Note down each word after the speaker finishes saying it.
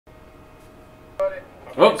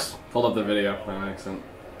Oops! Pulled up the video by accident.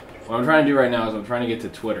 What I'm trying to do right now is I'm trying to get to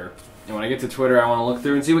Twitter. And when I get to Twitter, I want to look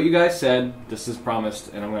through and see what you guys said. This is promised,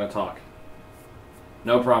 and I'm going to talk.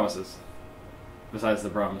 No promises. Besides the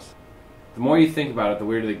promise. The more you think about it, the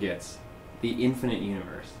weirder it gets. The infinite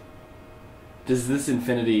universe. Does this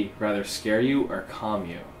infinity rather scare you or calm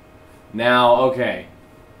you? Now, okay.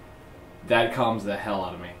 That calms the hell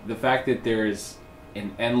out of me. The fact that there is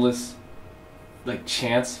an endless,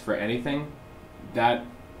 chance for anything, that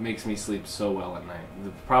makes me sleep so well at night. The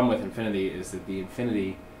problem with infinity is that the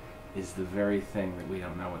infinity is the very thing that we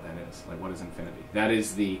don't know what that is. Like, what is infinity? That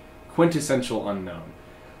is the quintessential unknown.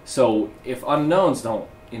 So, if unknowns don't,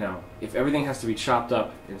 if everything has to be chopped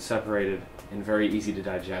up and separated and very easy to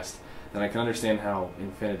digest, then I can understand how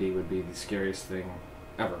infinity would be the scariest thing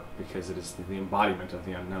ever, because it is the embodiment of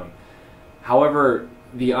the unknown. However,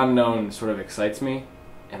 the unknown sort of excites me,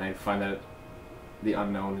 and I find that the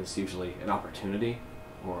unknown is usually an opportunity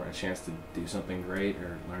or a chance to do something great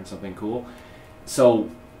or learn something cool. So,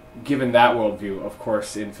 given that worldview, of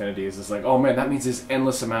course, infinity is just like, oh man, that means there's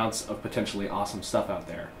endless amounts of potentially awesome stuff out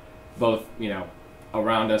there. Both,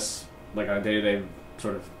 around us, like on a day-to-day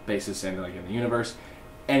sort of basis, and like in the universe.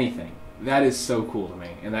 Anything. That is so cool to me,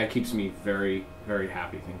 and that keeps me very, very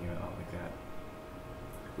happy thinking about it like that.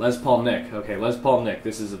 Les Paul Nick. Okay, Les Paul Nick.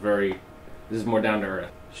 This is more down to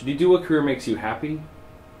earth. Should you do a career makes you happy,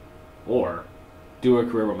 or do a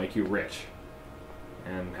career will make you rich?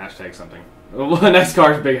 And hashtag something. Nice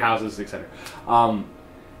cars, big houses, etc.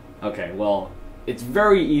 Okay, well, it's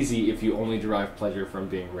very easy if you only derive pleasure from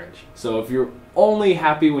being rich. So if you're only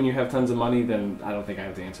happy when you have tons of money, then I don't think I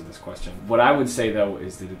have to answer this question. What I would say, though,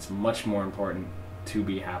 is that it's much more important to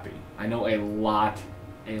be happy. I know a lot.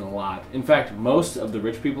 In fact, most of the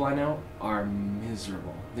rich people I know are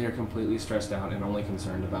miserable. They are completely stressed out and only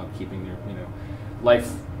concerned about keeping their, life,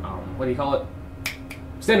 what do you call it?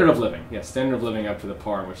 Standard of living. Yes, standard of living up to the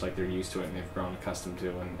par in which they're used to it and they've grown accustomed to,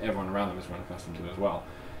 and everyone around them has grown accustomed to as well.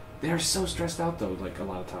 They're so stressed out, though, a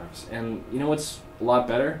lot of times. And you know what's a lot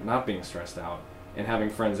better? Not being stressed out and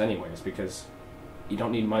having friends anyways, because you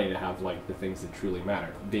don't need money to have, the things that truly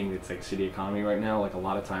matter. Being it's, shitty economy right now, a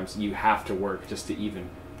lot of times you have to work just to even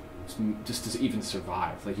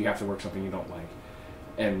survive. You have to work something you don't like.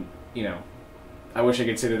 And, I wish I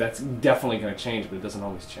could say that that's definitely going to change, but it doesn't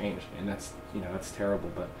always change. And that's, that's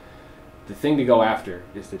terrible. But the thing to go after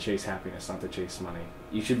is to chase happiness, not to chase money.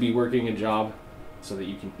 You should be working a job so that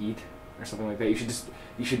you can eat or something like that.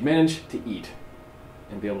 You should manage to eat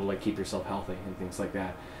and be able to keep yourself healthy and things like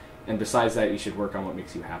that. And besides that, you should work on what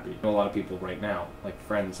makes you happy. I know a lot of people right now,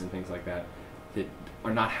 friends and things like that, that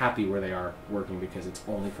are not happy where they are working because it's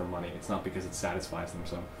only for money. It's not because it satisfies them.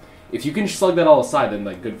 So if you can slug that all aside, then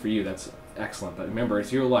good for you. That's excellent. But remember,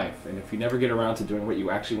 it's your life, and if you never get around to doing what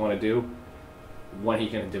you actually want to do, when are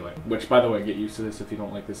you going to do it? Which, by the way, get used to this. If you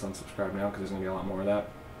don't like this, unsubscribe now, because there's going to be a lot more of that.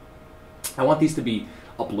 I want these to be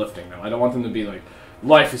uplifting, though. I don't want them to be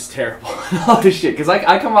life is terrible and all this shit, because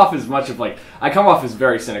I come off as I come off as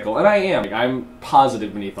very cynical, and I am. I'm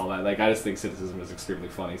positive beneath all that. I just think cynicism is extremely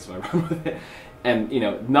funny, so I run with it. And,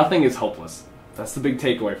 nothing is hopeless. That's the big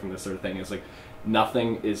takeaway from this sort of thing, is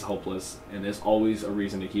nothing is hopeless, and there's always a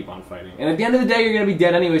reason to keep on fighting. And at the end of the day, you're going to be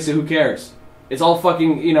dead anyway, so who cares? It's all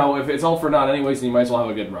fucking, if it's all for naught anyways, then you might as well have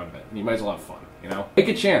a good run of it. And you might as well have fun, Take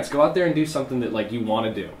a chance. Go out there and do something that, you want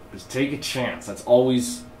to do. Just take a chance. That's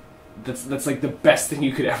always, that's the best thing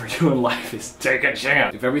you could ever do in life, is take a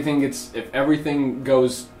chance. If everything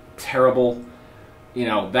goes terrible,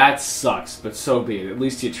 that sucks, but so be it. At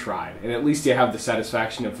least you tried. And at least you have the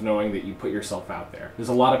satisfaction of knowing that you put yourself out there. There's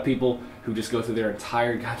a lot of people who just go through their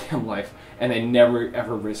entire goddamn life and they never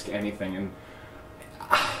ever risk anything. And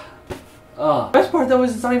the best part, though,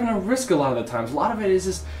 is it's not even a risk a lot of the times. A lot of it is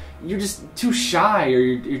just, you're just too shy, or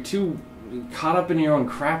you're too caught up in your own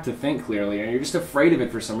crap to think clearly, and you're just afraid of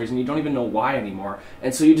it for some reason. You don't even know why anymore.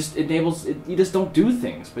 And so you just don't do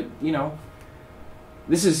things. But,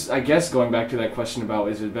 this is, I guess, going back to that question about,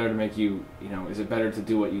 is it better to make you, is it better to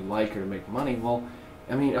do what you like or to make money? Well,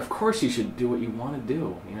 I mean, of course you should do what you want to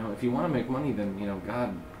do. If you want to make money, then,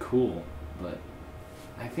 God, cool. But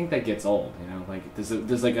I think that gets old, does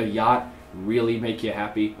a yacht really make you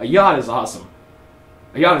happy? A yacht is awesome.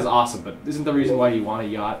 A yacht is awesome, but isn't the reason why you want a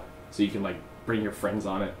yacht so you can, bring your friends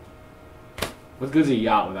on it? What good is a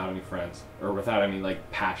yacht without any friends? Or without any,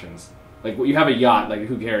 passions? You have a yacht,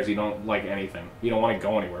 who cares? You don't like anything. You don't want to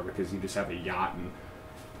go anywhere because you just have a yacht and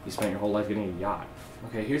you spent your whole life getting a yacht.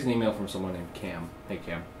 Okay, here's an email from someone named Cam. Hey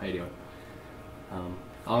Cam, how you doing?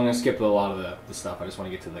 I'm going to skip a lot of the stuff. I just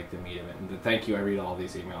want to get to like the meat of it. And thank you. I read all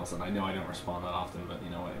these emails, and I know I don't respond that often, but you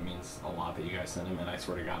know what? It means a lot that you guys send them, and I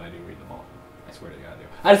swear to God, I do read them all. I swear to God, I do.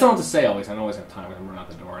 I just don't know what to say always. I don't always have time. I'm running out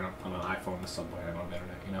the door. I'm on an iPhone, the subway. I don't have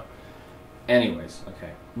internet, you know? Anyways,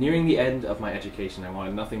 okay. Nearing the end of my education, I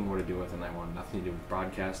wanted nothing more to do with, and I wanted nothing to do with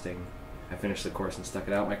broadcasting. I finished the course and stuck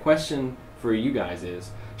it out. My question for you guys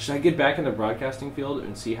is, should I get back in the broadcasting field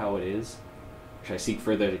and see how it is? Should I seek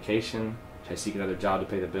further education? Should I seek another job to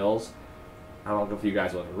pay the bills? I don't know if you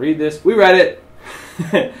guys will ever read this. We read it!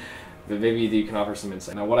 But maybe you can offer some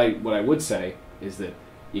insight. Now, what I would say is that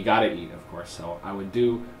you gotta eat, of course, so I would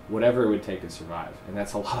do whatever it would take to survive. And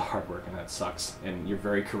that's a lot of hard work, and that sucks. And you're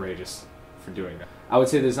very courageous for doing that. I would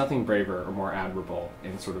say there's nothing braver or more admirable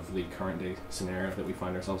in sort of the current day scenario that we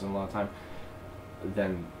find ourselves in a lot of time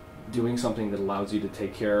than doing something that allows you to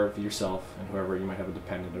take care of yourself and whoever you might have a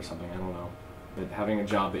dependent or something, I don't know. But having a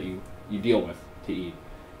job that you deal with to eat,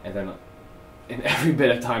 and then in every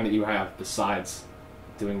bit of time that you have besides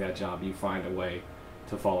doing that job, you find a way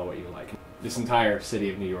to follow what you like. This entire city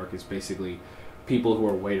of New York is basically people who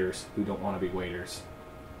are waiters who don't want to be waiters.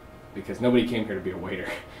 Because nobody came here to be a waiter.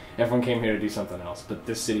 Everyone came here to do something else, but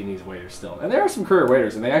this city needs waiters still. And there are some career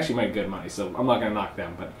waiters, and they actually make good money, so I'm not going to knock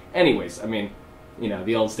them. But anyways, I mean, you know,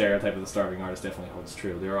 the old stereotype of the starving artist definitely holds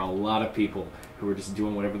true. There are a lot of people who are just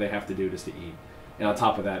doing whatever they have to do just to eat. And on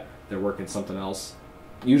top of that, they're working something else,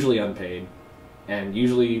 usually unpaid, and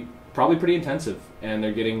usually probably pretty intensive. And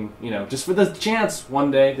they're getting, you know, just for the chance one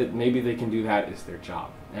day that maybe they can do that is their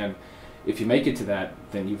job. And if you make it to that,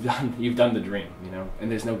 then you've done the dream, you know.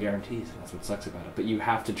 And there's no guarantees. That's what sucks about it. But you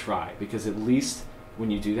have to try, because at least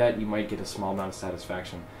when you do that, you might get a small amount of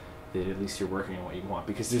satisfaction that at least you're working on what you want.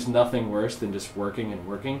 Because there's nothing worse than just working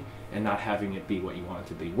and not having it be what you want it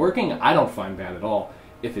to be. Working, I don't find bad at all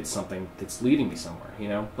if it's something that's leading me somewhere, you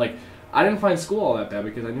know. Like, I didn't find school all that bad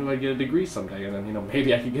because I knew I'd get a degree someday, and then, you know,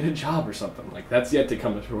 maybe I could get a job or something. Like, that's yet to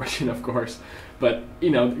come to fruition, of course. But,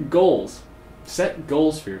 you know, goals. Set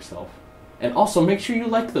goals for yourself. And also, make sure you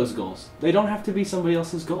like those goals. They don't have to be somebody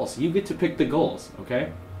else's goals. You get to pick the goals,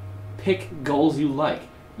 okay? Pick goals you like.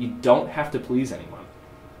 You don't have to please anyone.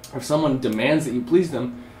 If someone demands that you please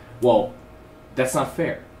them, well, that's not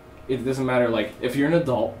fair. It doesn't matter, like, if you're an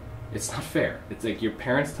adult, it's not fair. It's like your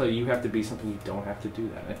parents tell you have to be something, you don't have to do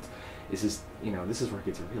that. It's just, you know, this is where it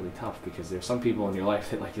gets really tough, because there's some people in your life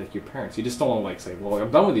that like your parents. You just don't want to, like, say, well, I'm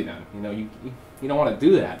done with you then. You know, you don't want to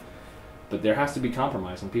do that. But there has to be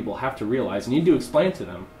compromise, and people have to realize, and you need to explain to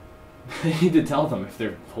them, you need to tell them if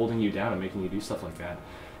they're holding you down and making you do stuff like that,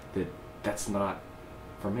 that that's not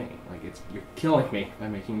for me. Like, you're killing me by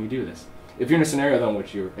making me do this. If you're in a scenario, though, in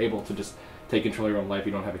which you're able to just take control of your own life,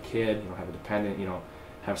 you don't have a kid, you don't have a dependent, you don't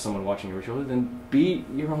have someone watching your children, then be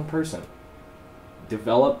your own person.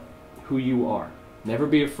 Develop who you are. Never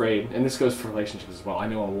be afraid, and this goes for relationships as well. I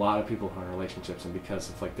know a lot of people who are in relationships, and because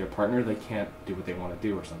of like their partner, they can't do what they want to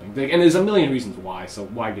do or something. And there's a million reasons why, so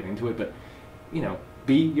why get into it? But, you know,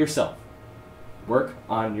 be yourself. Work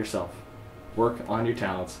on yourself. Work on your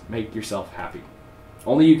talents. Make yourself happy.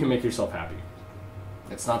 Only you can make yourself happy.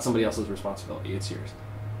 It's not somebody else's responsibility, it's yours.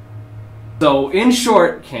 So, in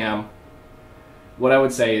short, Cam, what I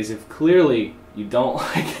would say is, if clearly you don't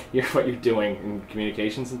like what you're doing in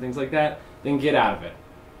communications and things like that, then get out of it.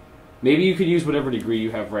 Maybe you could use whatever degree you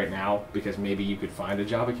have right now, because maybe you could find a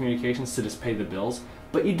job in communications to just pay the bills,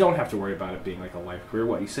 but you don't have to worry about it being like a life career.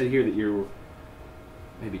 What, you said here that you're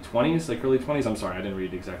maybe 20s, like early 20s? I'm sorry, I didn't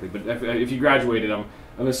read it exactly, but if you graduated, I'm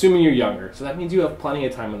assuming you're younger, so that means you have plenty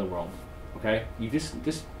of time in the world, okay? You just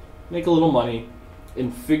make a little money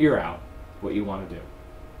and figure out what you want to do.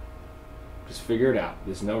 Just figure it out.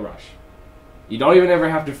 There's no rush. You don't even ever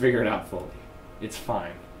have to figure it out fully. It's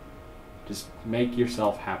fine. Just make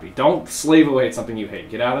yourself happy. Don't slave away at something you hate.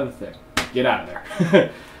 Get out of the thing. Get out of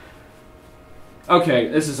there. Okay,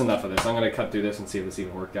 this is enough of this. I'm going to cut through this and see if this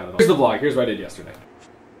even worked out at all. Here's the vlog. Here's what I did yesterday.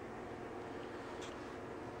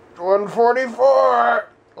 144!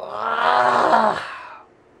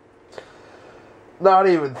 Not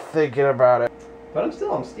even thinking about it. But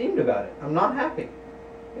I'm steamed about it. I'm not happy.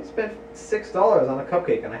 I spent $6 on a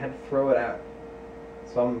cupcake and I had to throw it out.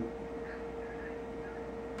 So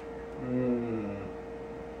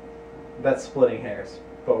that's splitting hairs,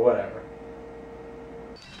 but whatever.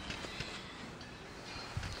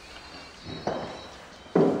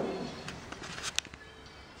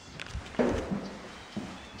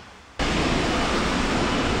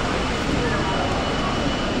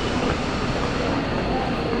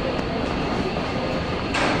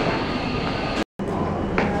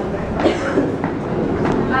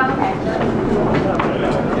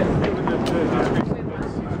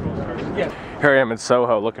 Here I am in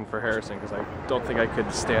Soho looking for Harrison because I don't think I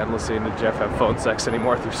could stand listening to Jeff have phone sex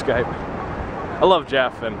anymore through Skype. I love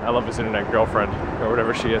Jeff and I love his internet girlfriend or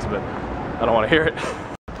whatever she is, but I don't want to hear it.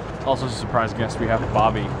 Also, a surprise guest, we have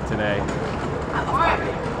Bobby today.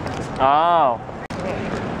 Oh.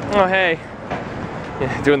 Oh, hey.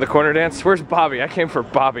 Yeah, doing the corner dance? Where's Bobby? I came for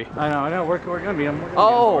Bobby. I know, we're gonna be.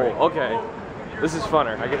 Oh, okay. This is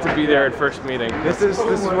funner. I get to be there at first meeting. This is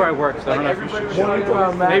where I work, so I don't know if you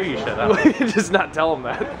should. Maybe you should. I don't know. Just not tell him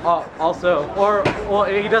that. Well,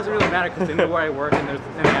 it doesn't really matter because they know where I work and the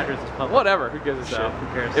address is public. Whatever. Who gives a So, shit? who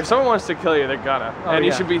cares? If someone wants to kill you, they're gonna. Oh, and you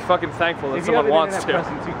yeah. should be fucking thankful that If someone you have wants an to. internet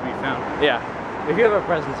presence, you can be found. Yeah. If you have a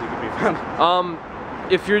presence, you can be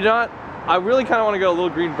found. If you're not, I really kind of want to go a Little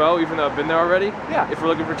Green Bow, even though I've been there already. Yeah. If we're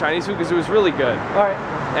looking for Chinese food, because it was really good. All right.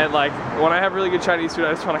 And like, when I have really good Chinese food,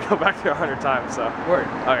 I just want to go back there 100 times. So. Word.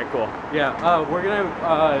 Okay, cool. Yeah. We're gonna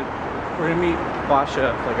meet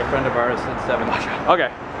Basha, like a friend of ours at 7.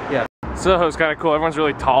 Okay. Yeah. So it was kind of cool. Everyone's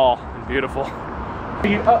really tall and beautiful.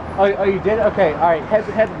 You did? Okay. All right.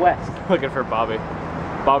 Head west. Looking for Bobby.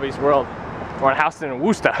 Bobby's World. We're in Houston and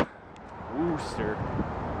Worcester. Worcester.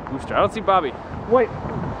 I don't see Bobby. Wait.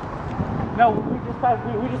 No, we just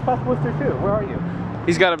passed Worcester too. Where are you?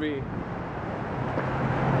 He's got to be.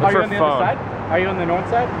 Are you on the other side? Are you on the north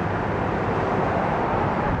side?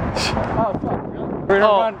 Oh fuck! Really? We're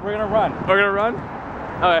gonna run. We're gonna run. We're gonna run?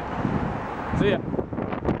 Okay. See ya.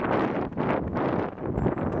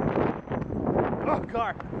 Oh,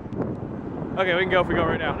 car. Okay, we can go if we go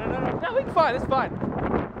right now. No, we can fine. It's fine.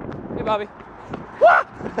 Hey, Bobby.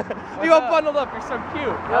 You all bundled up. You're so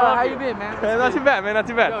cute. How you been, man? Not too bad, man. Not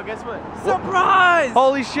too bad. Yo, guess what? Surprise!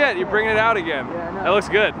 Holy shit! You're bringing it out again. Yeah, I know. That looks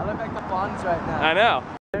good. I look like the Fonz right now. I know.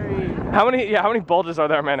 How many bulges are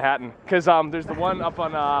there in Manhattan? Because there's the one up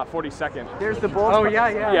on 42nd. There's the Bulge. Oh yeah.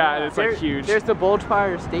 Yeah, and it's like huge. There's the Bulge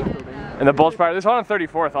Fire State Building. And the Bulge Fire. There's one on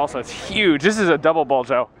 34th also. It's huge. This is a double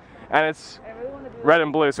Bulge-O, and it's red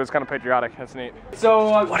and blue, so it's kind of patriotic. That's neat.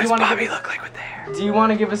 So what does Bobby look like with the hair? Do you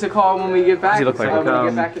want to give us a call when we get back? What does he look like? When we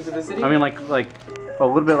get back into the city? I mean, like a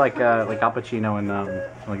little bit like Al Pacino and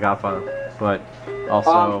The Godfather, but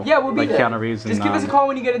also yeah, we'll be like there. Keanu Reeves and Just give us a call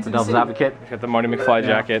when you get into the Devil's city. Advocate. Got the Marty McFly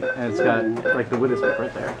jacket. And it's got like the Widows peak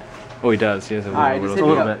right there. Oh, he does. He has a Alright, little, just A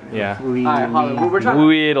hit me little up. bit. Yeah. Alright, Holly, we're trying to...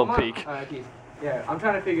 Little peak. Keith. Yeah, I'm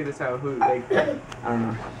trying to figure this out. Who, like, I don't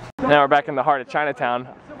know. Now we're back in the heart of Chinatown.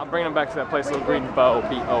 I'm bringing him back to that place, Little Green Bow.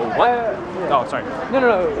 B-O. What? Oh, sorry.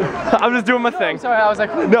 No. I'm just doing my thing. Sorry, I was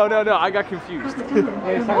like... No, I got confused.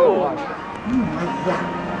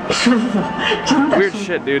 Weird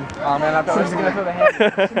shit, dude. Oh man, I thought I was gonna feel the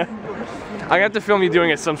hand. I'm gonna have to film you doing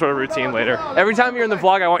it some sort of routine later. Every time you're in the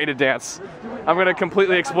vlog, I want you to dance. I'm gonna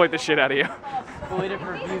completely exploit the shit out of you. Wait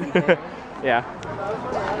for views. Yeah.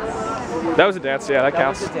 That was a dance, yeah, that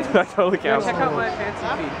counts. That totally counts. Check out my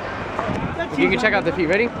fancy feet. You can check out the feet.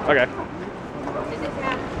 Ready? Okay.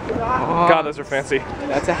 God, those are fancy.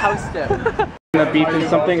 That's a house step. The beef and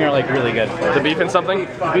something are like really good. The beef and something?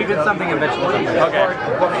 Beef and something and vegetables. Okay.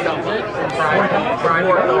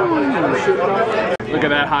 Look at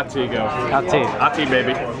that hot tea go. Hot tea. Hot tea,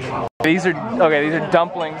 baby. These are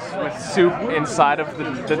dumplings with soup inside of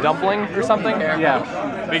the dumpling or something?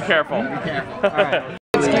 Yeah. Be careful. Alright.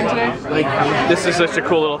 This is such a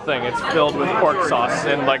cool little thing. It's filled with pork sauce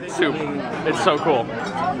and like soup. It's so cool.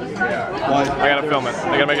 I gotta film it.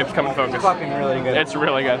 I gotta make it come in focus. It's fucking really good. It's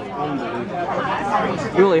really good.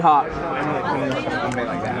 Really hot.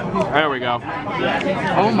 There we go.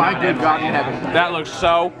 Oh my good God in heaven. That looks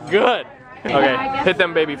so good. Okay, hit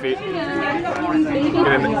them baby feet. Get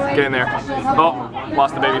in there. Oh,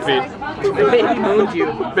 lost the baby feet. Baby mooned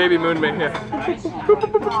you. Baby mooned me, yeah.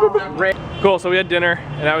 Cool, so we had dinner,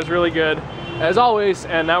 and that was really good, as always,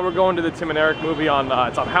 and now we're going to the Tim and Eric movie on,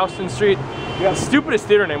 it's on Houston Street. The stupidest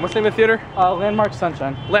theater name. What's the name of the theater? Landmark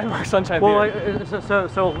Sunshine. Landmark Sunshine Theater.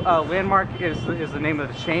 Well, Landmark is the name of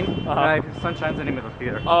the chain. Sunshine's the name of the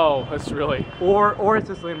theater. Oh, that's really... Or it's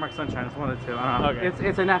just Landmark Sunshine. It's one of the two. I don't know. Okay.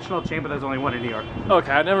 It's a national chain, but there's only one in New York.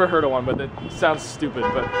 Okay, I never heard of one, but it sounds stupid.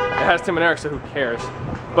 But it has Tim and Eric, so who cares?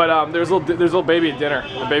 But there's a little baby at dinner.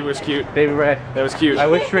 The baby was cute. Baby Ray. That was cute. I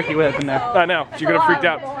wish Ricky would have been there. I know. She could have freaked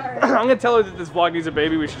out. I'm gonna tell her that this vlog needs a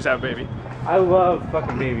baby. We should just have a baby. I love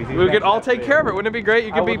fucking babies. We could all take care of it. Wouldn't it be great?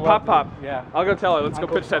 You could be Pop Pop. Yeah. I'll go tell her. Let's go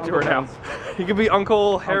pitch that to her now. You could be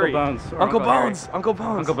Uncle Harry. Uncle Bones. Uncle Bones. Uncle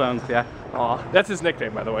Bones. Uncle Bones, yeah. Aw, that's his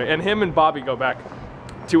nickname, by the way. And him and Bobby go back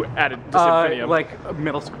to Ad Infinitum. Like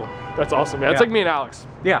middle school. That's awesome. Yeah, it's like me and Alex.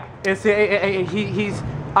 Yeah. It's he's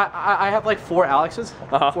I have like 4 Alexes.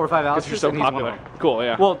 4 or 5 Alexes. Because you're so and he's one of popular. them. Cool,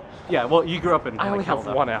 yeah. Well, yeah. Well, you grew up in. I only like, hell, have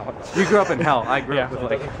though. 1 Alex. You grew up in hell. I grew up with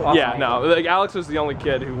like. Awesome Yeah, no. Like Alex was the only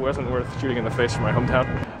kid who wasn't worth shooting in the face from my hometown.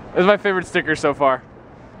 This is my favorite sticker so far.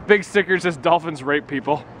 Big sticker says dolphins rape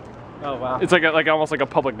people. Oh wow. It's like almost like a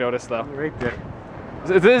public notice though. Rape joke.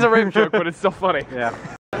 It is a rape joke, but it's still funny. Yeah.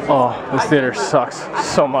 Oh, this theater sucks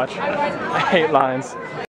so much. I hate lines.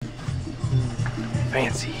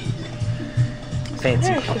 Fancy.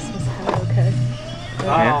 Fancy. Christmas hat, okay.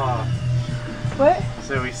 Ah. What?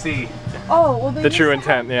 So we see. Oh, well, they The used true to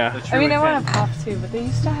intent, yeah. I mean, I want a pop too, but they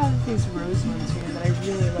used to have these rose ones here that I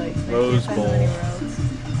really like. I Rose can't find bowl. them anywhere else.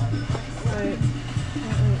 But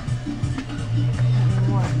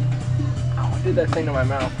Oh, I did that thing to my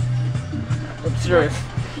mouth. I'm serious.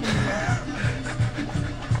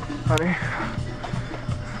 Honey.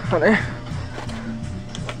 Honey.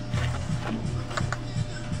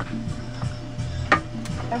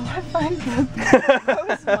 I want to find the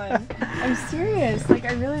rose one. I'm serious. Like,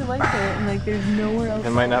 I really like it, and like, there's nowhere else.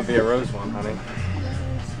 It might not be a rose one, honey.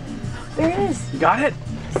 There it is. You got it?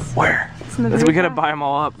 Where? It's in the We very gotta back. buy them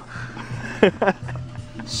all up.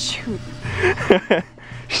 Shoot.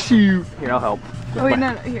 Shoot. Here, I'll help. Oh wait,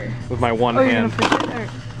 no, here. With my one Oh, you're hand. gonna push it? Or...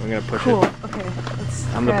 I'm gonna push Cool. it. Okay. Let's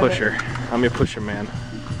I'm the grab it. pusher. I'm your pusher man.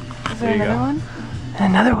 Is There there you another go. one? And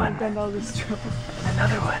another one. Bend all this trouble.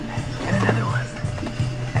 Another one. And another one.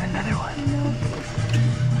 And another one.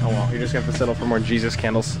 Oh well, you're just gonna have to settle for more Jesus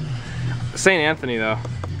candles. St. Anthony though,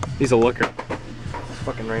 he's a looker. It's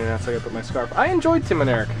fucking raining out, so I gotta put my scarf. I enjoyed Tim and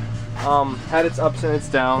Eric. Had its ups and its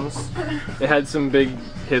downs. It had some big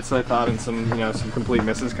hits, I thought, and some, you know, some complete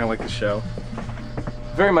misses, kind of like the show.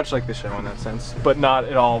 Very much like the show in that sense, but not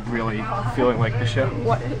at all really feeling like the show.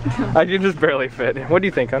 What? I can just barely fit. What do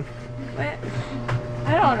you think, hon? What?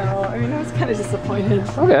 I don't know. I mean, I was kind of disappointed.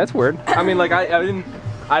 Okay, that's weird. I mean, like, I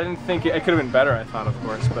didn't think it could have been better, I thought, of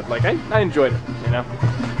course, but like, I enjoyed it, you know?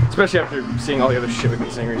 Especially after seeing all the other shit we've been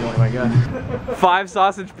seeing recently, my god. 5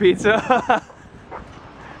 sausage pizza.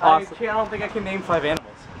 Awesome. I don't think I can name 5 animals.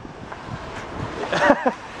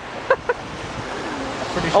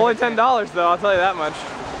 Only $10 though, I'll tell you that much.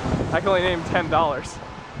 I can only name $10.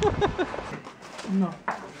 No.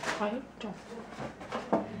 I don't.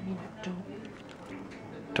 I mean, I don't.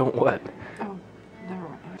 Don't what? Oh, never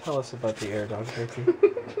mind. Tell us about the air dogs, Ricky.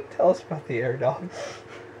 Tell us about the air dogs.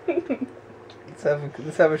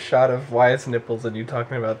 Let's have a shot of Wyatt's nipples and you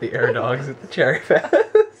talking about the air dogs at the Cherry Fest.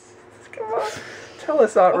 Come on. Tell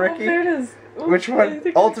us, Aunt Ricky. Oh, there it is. Oh, Which I one? think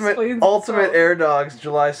it Ultimate explains Ultimate itself. Air Dogs,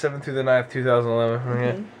 July 7th through the 9th, 2011. Oh,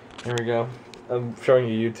 yeah. Here we go. I'm showing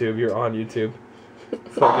you YouTube. You're on YouTube.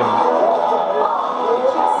 Fucking.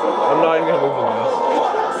 I'm not even gonna move the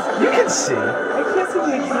mouse. You can see. I can't see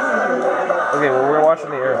the camera. Okay, well we're watching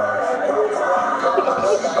the Air Dogs.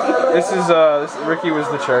 This Ricky was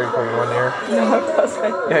the Cherry Queen one here. No, it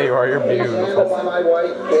wasn't. Yeah, you are. You're Handled beautiful. by my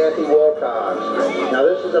wife, Kathy Wilcox. Now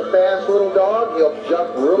this is a fast little dog. He'll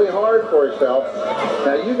jump really hard for himself.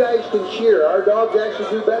 Now you guys can cheer. Our dogs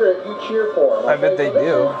actually do better if you cheer for them. I bet they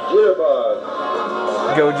do.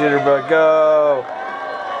 Jitterbug. Go Jitterbug, go!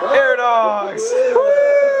 Air Dogs!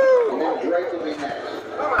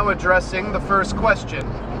 I'm addressing the first question.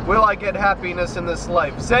 Will I get happiness in this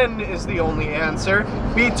life? Zen is the only answer.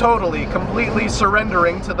 Be totally, completely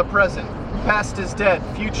surrendering to the present. Past is dead,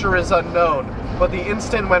 future is unknown, but the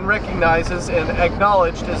instant when recognizes and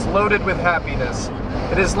acknowledged is loaded with happiness.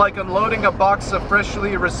 It is like unloading a box of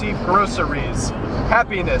freshly received groceries.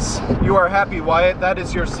 Happiness. You are happy, Wyatt. That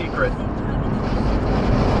is your secret.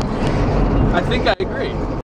 I think I agree.